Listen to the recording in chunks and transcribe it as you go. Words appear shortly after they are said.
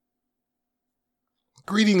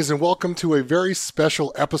Greetings and welcome to a very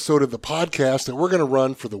special episode of the podcast that we're going to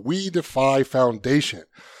run for the We Defy Foundation.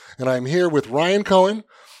 And I'm here with Ryan Cohen,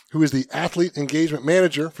 who is the Athlete Engagement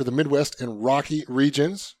Manager for the Midwest and Rocky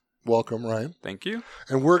regions. Welcome, Ryan. Thank you.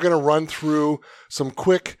 And we're going to run through some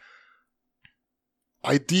quick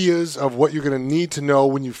ideas of what you're going to need to know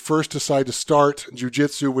when you first decide to start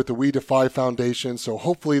jiu-jitsu with the We Defy Foundation. So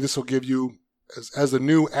hopefully this will give you, as a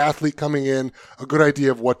new athlete coming in, a good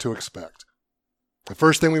idea of what to expect. The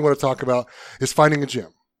first thing we want to talk about is finding a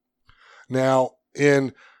gym. Now,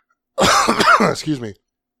 in excuse me,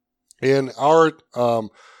 in our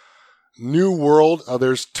new world,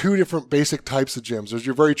 there's two different basic types of gyms. There's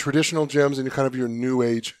your very traditional gyms and your new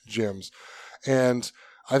age gyms. And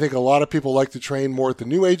I think a lot of people like to train more at the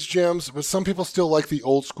new age gyms, but some people still like the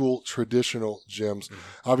old school traditional gyms.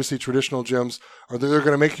 Mm-hmm. Obviously, traditional gyms they're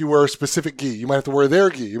going to make you wear a specific gi. You might have to wear their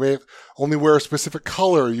gi. You may only wear a specific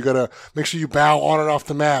color. You got to make sure you bow on and off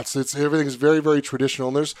the mats. Everything is very, very traditional.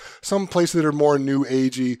 And there's some places that are more new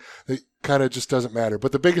agey that kind of just doesn't matter.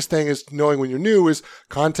 But the biggest thing is knowing when you're new is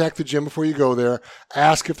contact the gym before you go there.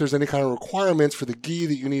 Ask if there's any kind of requirements for the gi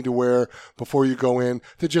that you need to wear before you go in,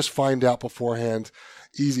 to just find out beforehand.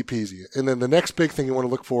 Easy peasy. And then the next big thing you want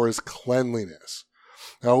to look for is cleanliness.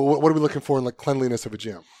 Now, what are we looking for in the cleanliness of a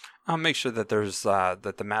gym? Make sure that there's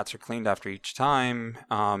that the mats are cleaned after each time.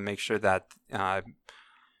 Make sure that I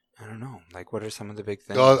don't know. What are some of the big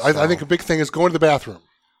things? I think a big thing is going to the bathroom.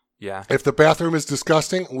 Yeah. If the bathroom is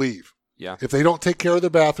disgusting, leave. Yeah. If they don't take care of their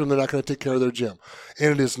bathroom, they're not going to take care of their gym.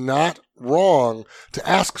 And it is not wrong to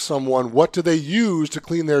ask someone what do they use to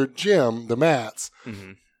clean their gym, the mats.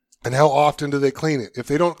 Mm-hmm. And how often do they clean it? If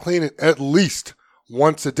they don't clean it at least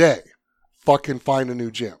once a day, fucking find a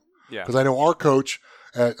new gym. Yeah. Because I know our coach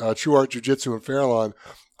at True Art Jiu-Jitsu in Fairlawn,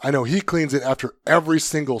 I know he cleans it after every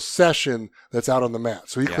single session that's out on the mat.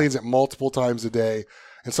 So he cleans it multiple times a day.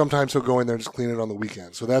 And sometimes he'll go in there and just clean it on the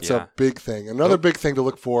weekend. So that's a big thing. Another big thing to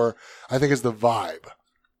look for, I think, is the vibe.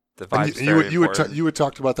 The vibe's you had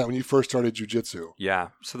talked about that when you first started jiu-jitsu. Yeah.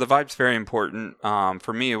 So the vibe's very important.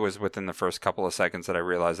 For me, it was within the first couple of seconds that I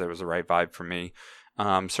realized it was the right vibe for me.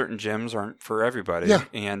 Certain gyms aren't for everybody. Yeah.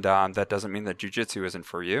 And that doesn't mean that jiu-jitsu isn't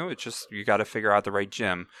for you. It's just you got to figure out the right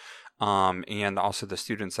gym. And also the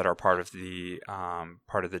students that are part of the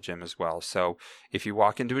gym as well. So if you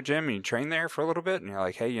walk into a gym and you train there for a little bit and you're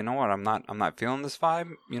like, hey, you know what, I'm not feeling this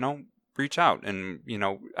vibe, reach out and,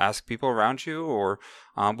 ask people around you, or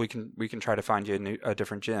we can try to find you a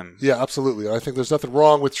different gym. Yeah, absolutely. I think there's nothing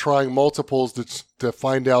wrong with trying multiples to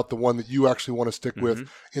find out the one that you actually want to stick with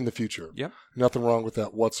in the future. Yep. Nothing wrong with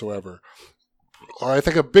that whatsoever. I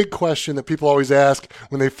think a big question that people always ask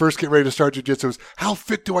when they first get ready to start jiu-jitsu is, how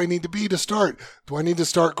fit do I need to be to start? Do I need to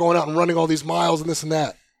start going out and running all these miles and this and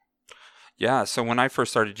that? Yeah, so when I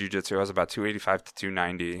first started jiu-jitsu, I was about 285 to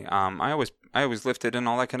 290. I always lifted and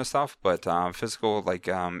all that kind of stuff, but physical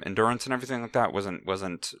endurance and everything like that wasn't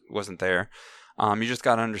there. You just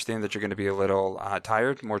got to understand that you're going to be a little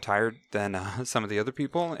more tired than some of the other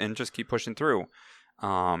people, and just keep pushing through.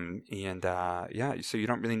 So you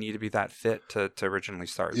don't really need to be that fit to originally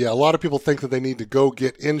start. Yeah, a lot of people think that they need to go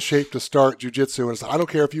get in shape to start jiu-jitsu, and it's, I don't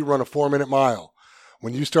care if you run a 4-minute mile.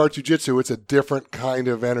 When you start jiu-jitsu, it's a different kind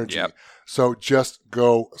of energy. Yep. So just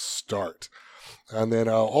go start. And then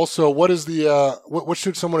also, what is what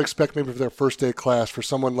should someone expect maybe for their first day of class, for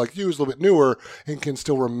someone like you who's a little bit newer and can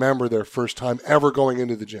still remember their first time ever going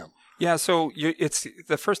into the gym? Yeah, so it's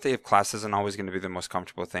the first day of class isn't always going to be the most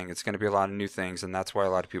comfortable thing. It's going to be a lot of new things, and that's why a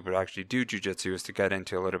lot of people actually do jiu-jitsu, is to get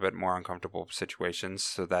into a little bit more uncomfortable situations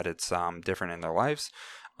so that it's different in their lives.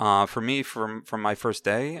 For me, from my first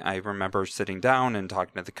day, I remember sitting down and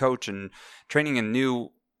talking to the coach and training in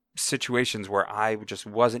new situations where I just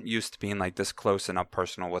wasn't used to being this close and up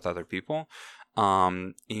personal with other people.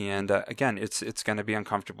 Again, it's going to be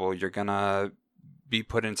uncomfortable. You're going to be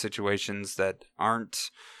put in situations that aren't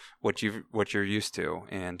what you're used to,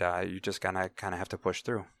 and you just kind of have to push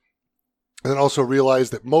through. And then also realize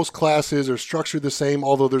that most classes are structured the same,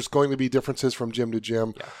 although there's going to be differences from gym to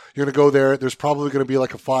gym. Yeah. You're going to go there. There's probably going to be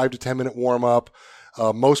like a 5 to 10 minute warm up.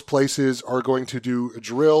 Most places are going to do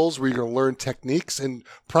drills where you're going to learn techniques and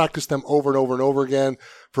practice them over and over and over again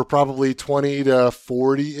for probably 20 to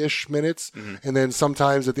 40-ish minutes. Mm-hmm. And then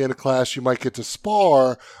sometimes at the end of class, you might get to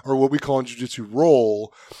spar, or what we call in jiu-jitsu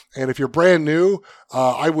roll. And if you're brand new,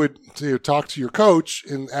 I would talk to your coach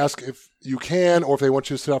and ask if you can, or if they want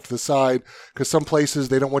you to sit off to the side, because some places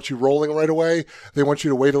they don't want you rolling right away. They want you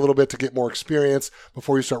to wait a little bit to get more experience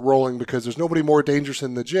before you start rolling, because there's nobody more dangerous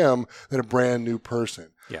in the gym than a brand new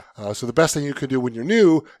person. Yeah. So the best thing you can do when you're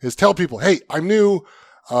new is tell people, hey, I'm new.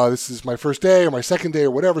 this is my first day or my second day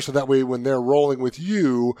or whatever. So that way when they're rolling with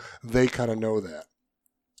you, they kind of know that.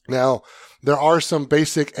 Now, there are some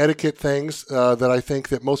basic etiquette things that I think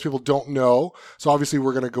that most people don't know. So obviously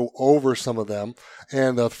we're going to go over some of them.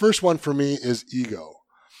 And the first one for me is ego.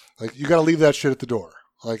 Like, you got to leave that shit at the door.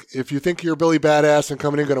 Like, if you think you're Billy Badass and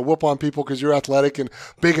coming in going to whoop on people because you're athletic and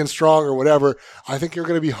big and strong or whatever, I think you're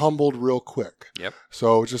going to be humbled real quick. Yep.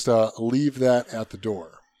 So just leave that at the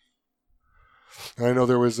door. And I know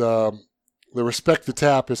there was the respect the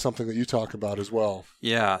tap is something that you talk about as well.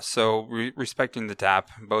 Yeah, so respecting the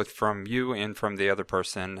tap, both from you and from the other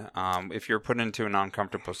person. If you're put into an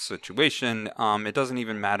uncomfortable situation, it doesn't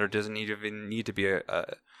even matter. It doesn't even need to be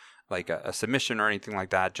a submission or anything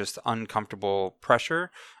like that, just uncomfortable pressure.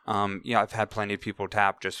 I've had plenty of people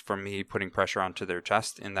tap just from me putting pressure onto their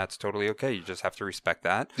chest, and that's totally okay. You just have to respect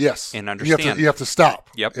that. Yes. And understand. You have to stop.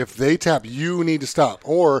 Yep. If they tap, you need to stop.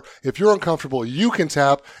 Or if you're uncomfortable, you can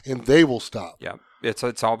tap and they will stop. Yep.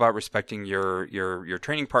 It's all about respecting your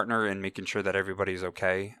training partner and making sure that everybody's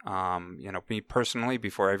okay. Me personally,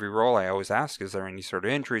 before every roll, I always ask, is there any sort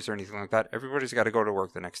of injuries or anything like that? Everybody's got to go to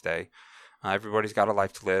work the next day. Everybody's got a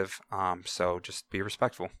life to live, so just be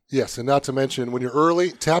respectful. Yes, and not to mention, when you're early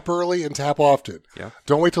and tap often. Yeah.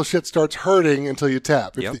 Don't wait till shit starts hurting until you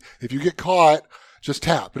tap. If you get caught, just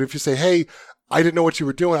tap. But if you say, hey, I didn't know what you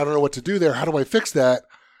were doing, I don't know what to do there, how do I fix that?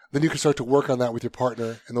 Then you can start to work on that with your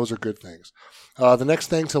partner, and those are good things. The next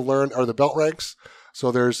thing to learn are the belt ranks.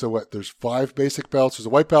 So there's 5 basic belts. There's a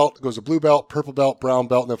white belt, goes a blue belt, purple belt, brown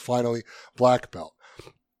belt, and then finally black belt.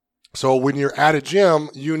 So when you're at a gym,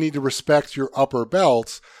 you need to respect your upper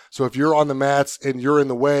belts. So if you're on the mats and you're in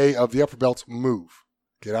the way of the upper belts, move.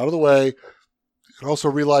 Get out of the way. And also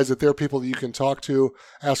realize that there are people that you can talk to,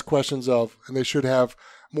 ask questions of, and they should have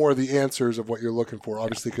more of the answers of what you're looking for,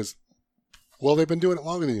 obviously, because, they've been doing it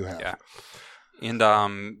longer than you have. Yeah.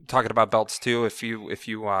 And talking about belts too, if you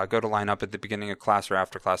go to line up at the beginning of class or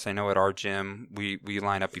after class, I know at our gym, we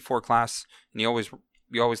line up before class, and you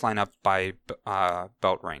always line up by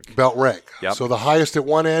belt rank. Belt rank. Yep. So the highest at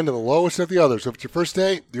one end and the lowest at the other. So if it's your first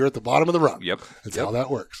day, you're at the bottom of the run. Yep. That's how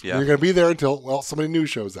that works. Yep. And you're going to be there until, somebody new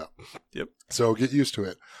shows up. Yep. So get used to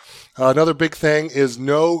it. Another big thing is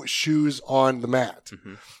no shoes on the mat.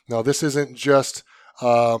 Mm-hmm. Now, this isn't just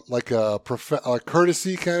like a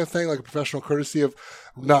courtesy kind of thing, like a professional courtesy of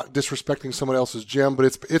not disrespecting someone else's gym, but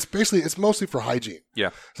it's mostly for hygiene. Yeah.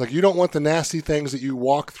 It's like you don't want the nasty things that you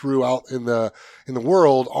walk through out in the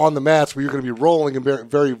world on the mats where you're going to be rolling and very,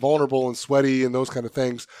 very vulnerable and sweaty and those kind of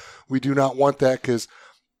things. We do not want that because,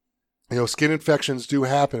 skin infections do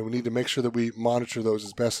happen. We need to make sure that we monitor those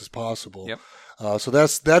as best as possible. Yep. So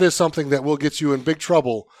that is something that will get you in big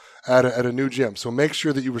trouble at a new gym. So make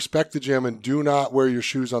sure that you respect the gym and do not wear your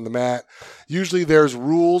shoes on the mat. Usually there's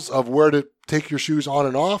rules of where to take your shoes on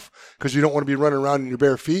and off because you don't want to be running around in your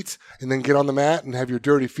bare feet and then get on the mat and have your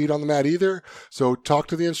dirty feet on the mat either. So talk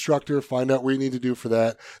to the instructor, find out what you need to do for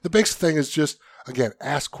that. The biggest thing is just, again,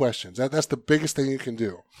 ask questions. That's the biggest thing you can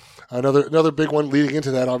do. Another big one leading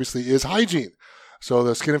into that, obviously, is hygiene. So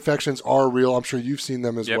the skin infections are real. I'm sure you've seen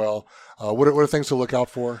them as well. What are things to look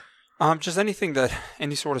out for? Just any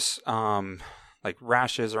sort of like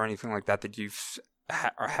rashes or anything like that you've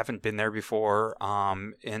or haven't been there before.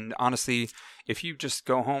 And honestly, if you just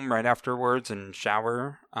go home right afterwards and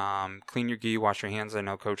shower, clean your gi, wash your hands. I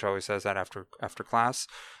know Coach always says that after class.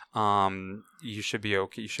 You should be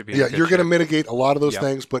okay. You should be. Yeah, you're going to mitigate a lot of those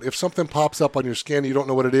things. But if something pops up on your skin, you don't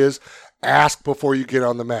know what it is, ask before you get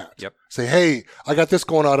on the mat. Yep. Say, hey, I got this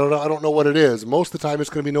going on. I don't know what it is. Most of the time, it's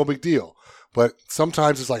going to be no big deal. But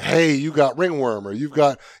sometimes it's like, hey, you got ringworm or you've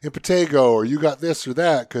got impetigo or you got this or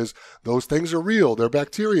that because those things are real. They're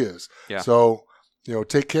bacterias. Yeah. So,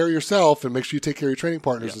 take care of yourself and make sure you take care of your training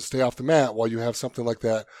partners and stay off the mat while you have something like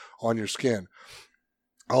that on your skin.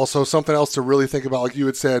 Also, something else to really think about, like you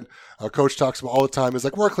had said, Coach talks about all the time, is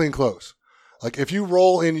like wear clean clothes. Like if you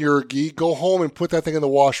roll in your gi, go home and put that thing in the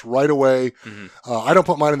wash right away. Mm-hmm. I don't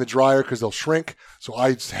put mine in the dryer because they'll shrink. So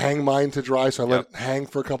I just hang mine to dry. So I let it hang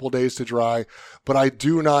for a couple of days to dry. But I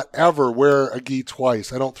do not ever wear a gi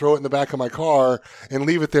twice. I don't throw it in the back of my car and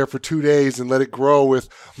leave it there for 2 days and let it grow with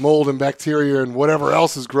mold and bacteria and whatever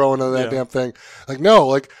else is growing on that damn thing. Like, no,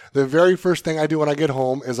 like the very first thing I do when I get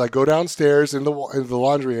home is I go downstairs into the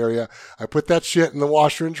laundry area. I put that shit in the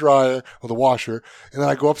washer and dryer, or the washer, and then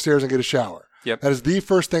I go upstairs and get a shower. Yep. That is the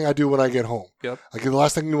first thing I do when I get home. Yep. Like the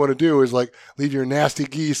last thing you want to do is like leave your nasty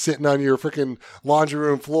gi sitting on your freaking laundry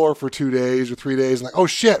room floor for 2 days or 3 days. And like, oh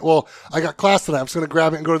shit, well, I got class tonight. I'm just going to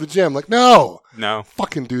grab it and go to the gym. Like, no.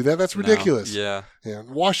 Fucking do that. That's ridiculous. No. Yeah.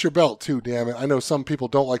 Wash your belt too, damn it. I know some people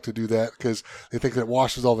don't like to do that because they think that it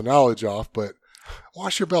washes all the knowledge off, but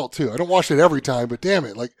Wash your belt too. I don't wash it every time, but damn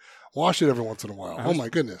it, like wash it every once in a while. Oh my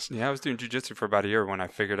goodness. Yeah, I was doing jiu-jitsu for about a year when I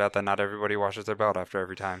figured out that not everybody washes their belt after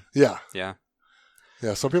every time. Yeah. Yeah.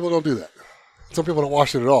 Yeah, some people don't do that. Some people don't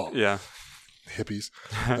wash it at all. Yeah. Hippies.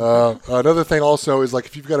 Another thing also is like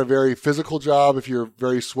if you've got a very physical job, if you're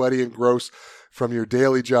very sweaty and gross from your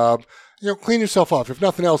daily job, clean yourself off. If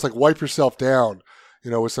nothing else, like wipe yourself down,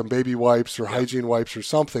 with some baby wipes or hygiene wipes or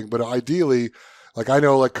something. But ideally, like I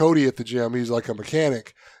know like Cody at the gym, he's like a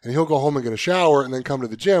mechanic and he'll go home and get a shower and then come to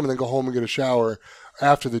the gym and then go home and get a shower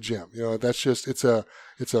after the gym. That's just, it's a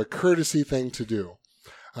courtesy thing to do.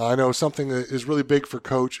 I know something that is really big for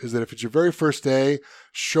Coach is that if it's your very first day,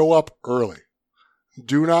 show up early.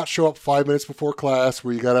 Do not show up 5 minutes before class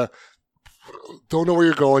where don't know where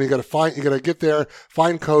you're going. You got to get there,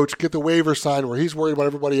 find Coach, get the waiver signed where he's worried about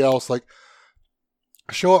everybody else. Like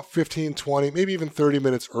show up 15, 20, maybe even 30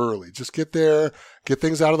 minutes early. Just get there, get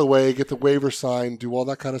things out of the way, get the waiver signed, do all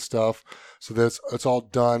that kind of stuff so that it's all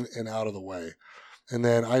done and out of the way. And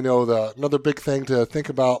then I know another big thing to think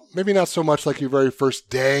about, maybe not so much like your very first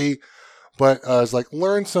day, but is like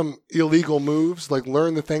learn some illegal moves, like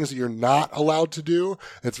learn the things that you're not allowed to do.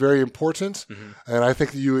 It's very important. Mm-hmm. And I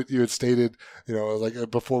think you had stated, like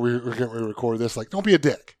before we were going to record this, like don't be a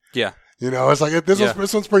dick. Yeah. It's like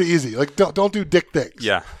this one's pretty easy. Like don't do dick things.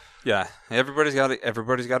 Yeah. Yeah. Everybody's got to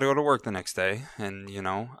go to work the next day, and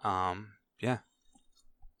yeah.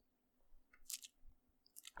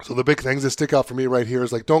 So the big things that stick out for me right here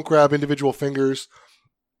is like don't grab individual fingers.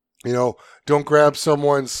 Don't grab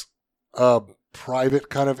someone's private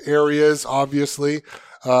kind of areas, obviously.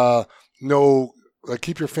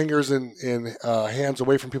 Keep your fingers and hands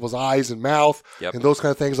away from people's eyes and mouth and those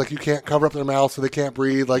kind of things. Like you can't cover up their mouth so they can't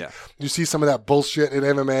breathe. Like you see some of that bullshit in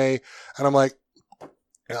MMA, and I'm like,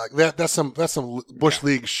 that's some Bush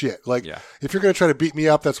League shit. Like if you're going to try to beat me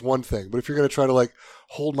up, that's one thing. But if you're going to try to like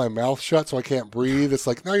hold my mouth shut so I can't breathe, it's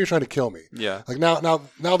like now you're trying to kill me. Yeah. Like now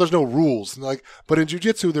there's no rules. Like, but in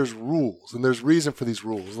jiu-jitsu there's rules and there's reason for these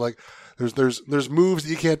rules. Like there's moves that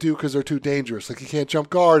you can't do because they're too dangerous. Like you can't jump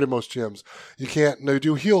guard in most gyms. You can't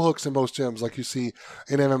do heel hooks in most gyms like you see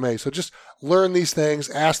in MMA. So just learn these things,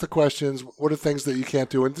 ask the questions. What are things that you can't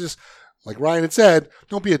do? And just like Ryan had said,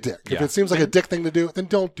 don't be a dick. If it seems like a dick thing to do, then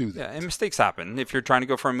don't do that. Yeah, and mistakes happen. If you're trying to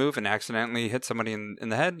go for a move and accidentally hit somebody in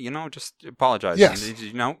the head, just apologize. Yes.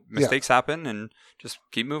 And, mistakes happen and just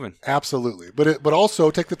keep moving. Absolutely. But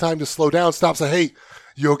also take the time to slow down, stop, say, hey,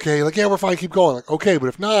 you okay? Like, yeah, we're fine, keep going. Like, okay, but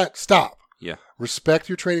if not, stop. Yeah. Respect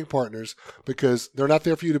your training partners because they're not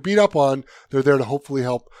there for you to beat up on. They're there to hopefully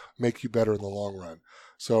help make you better in the long run.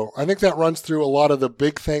 So I think that runs through a lot of the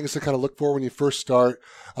big things to kind of look for when you first start.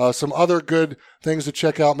 Some other good things to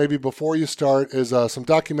check out maybe before you start is some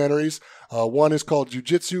documentaries. One is called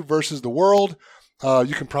Jiu-Jitsu versus the World.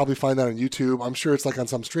 You can probably find that on YouTube. I'm sure it's like on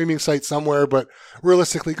some streaming site somewhere, but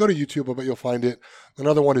realistically, go to YouTube. I bet you'll find it.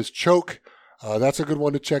 Another one is Choke. That's a good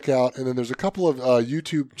one to check out. And then there's a couple of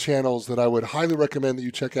YouTube channels that I would highly recommend that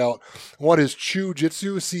you check out. One is Chew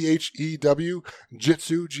Jitsu, Chew,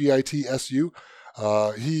 Jitsu, Gitsu.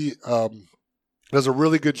 He does a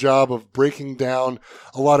really good job of breaking down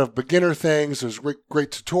a lot of beginner things. There's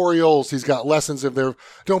great tutorials. He's got lessons if there.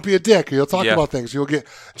 Don't be a dick. He'll talk about things. You'll get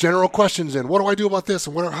general questions in. What do I do about this?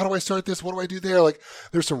 And how do I start this? What do I do there? Like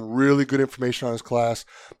there's some really good information on his class.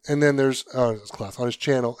 And then there's on his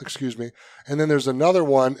channel, excuse me. And then there's another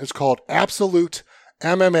one. It's called Absolute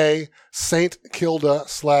MMA St. Kilda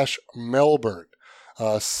 / Melbourne.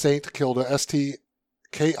 St. Kilda,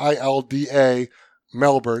 STKILDA,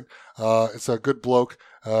 Melbourne. It's a good bloke.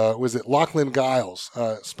 Was it Lachlan Giles,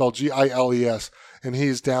 spelled Giles, and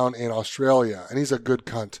he's down in Australia, and he's a good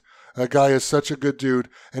cunt. That guy is such a good dude,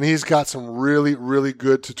 and he's got some really, really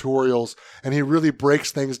good tutorials, and he really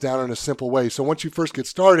breaks things down in a simple way. So once you first get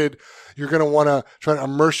started, you're going to want to try to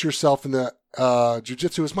immerse yourself in the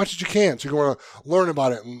jiu-jitsu as much as you can. So you're going to learn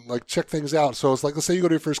about it and like check things out. So it's like, let's say you go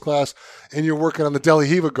to your first class and you're working on the De La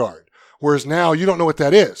Riva guard, whereas now you don't know what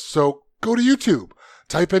that is. So go to YouTube,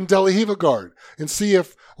 type in De La Riva guard, and see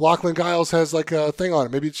if Lachlan Giles has like a thing on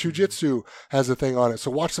it. Maybe Jiu-Jitsu has a thing on it. So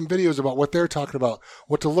watch some videos about what they're talking about,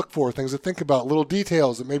 what to look for, things to think about, little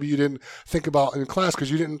details that maybe you didn't think about in class because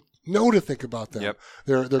you didn't know to think about them. Yep.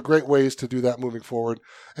 They're great ways to do that moving forward.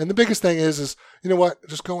 And the biggest thing is you know what?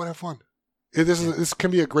 Just go and have fun. This can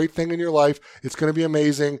be a great thing in your life. It's going to be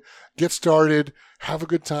amazing. Get started, have a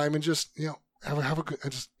good time, and just have a good,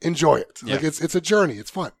 just enjoy it. Yeah. Like it's a journey. It's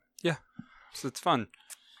fun. Yeah, so it's fun.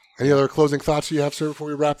 Any other closing thoughts you have, sir, before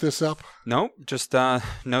we wrap this up? No, just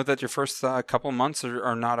know that your first couple of months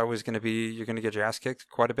are not always going to be, you're going to get your ass kicked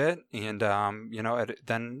quite a bit. And,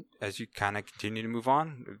 then as you kind of continue to move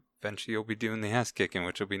on, eventually you'll be doing the ass kicking,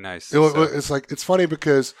 which will be nice. It's funny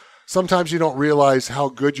because sometimes you don't realize how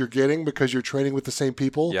good you're getting because you're training with the same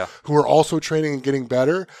people who are also training and getting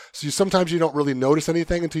better. So sometimes you don't really notice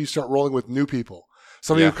anything until you start rolling with new people.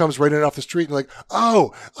 Somebody who comes right in off the street and like,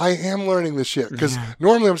 oh, I am learning this shit. Because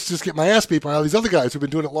normally I'm just getting my ass beat by all these other guys who've been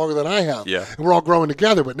doing it longer than I have. Yeah. And we're all growing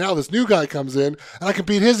together. But now this new guy comes in and I can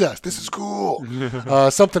beat his ass. This is cool.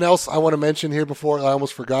 Something else I want to mention here before I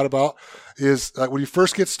almost forgot about is when you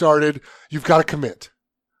first get started, you've got to commit.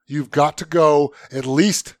 You've got to go at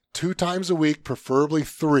least 2 times a week, preferably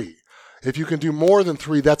 3. If you can do more than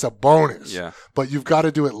 3, that's a bonus. Yeah. But you've got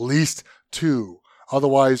to do at least 2.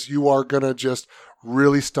 Otherwise, you are going to just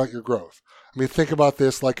really stunt your growth. I mean, think about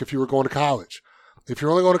this like if you were going to college. If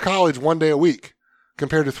you're only going to college 1 day a week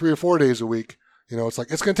compared to 3 or 4 days a week, it's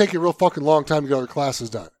like it's going to take you a real fucking long time to get all your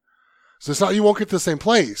classes done. So it's not you won't get to the same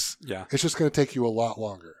place. Yeah. It's just going to take you a lot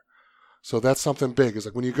longer. So that's something big. It's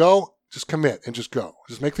like when you go, just commit and just go.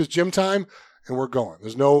 Just make this gym time and we're going.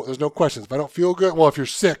 There's no questions. If I don't feel good, well, if you're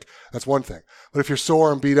sick, that's one thing. But if you're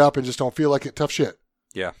sore and beat up and just don't feel like it, tough shit.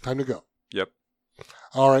 Yeah. Time to go. Yep.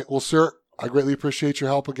 All right. Well, sir, I greatly appreciate your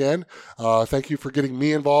help again. Thank you for getting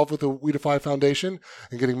me involved with the We Defy Foundation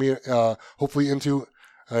and getting me hopefully into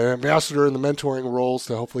an ambassador in the mentoring roles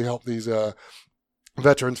to hopefully help these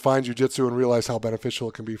veterans find jiu-jitsu and realize how beneficial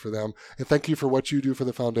it can be for them. And thank you for what you do for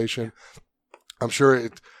the foundation. I'm sure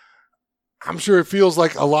it feels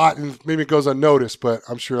like a lot and maybe it goes unnoticed, but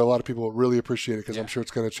I'm sure a lot of people will really appreciate it because I'm sure it's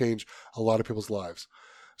going to change a lot of people's lives.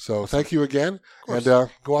 So thank you again, and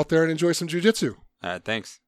go out there and enjoy some jiu-jitsu. Thanks.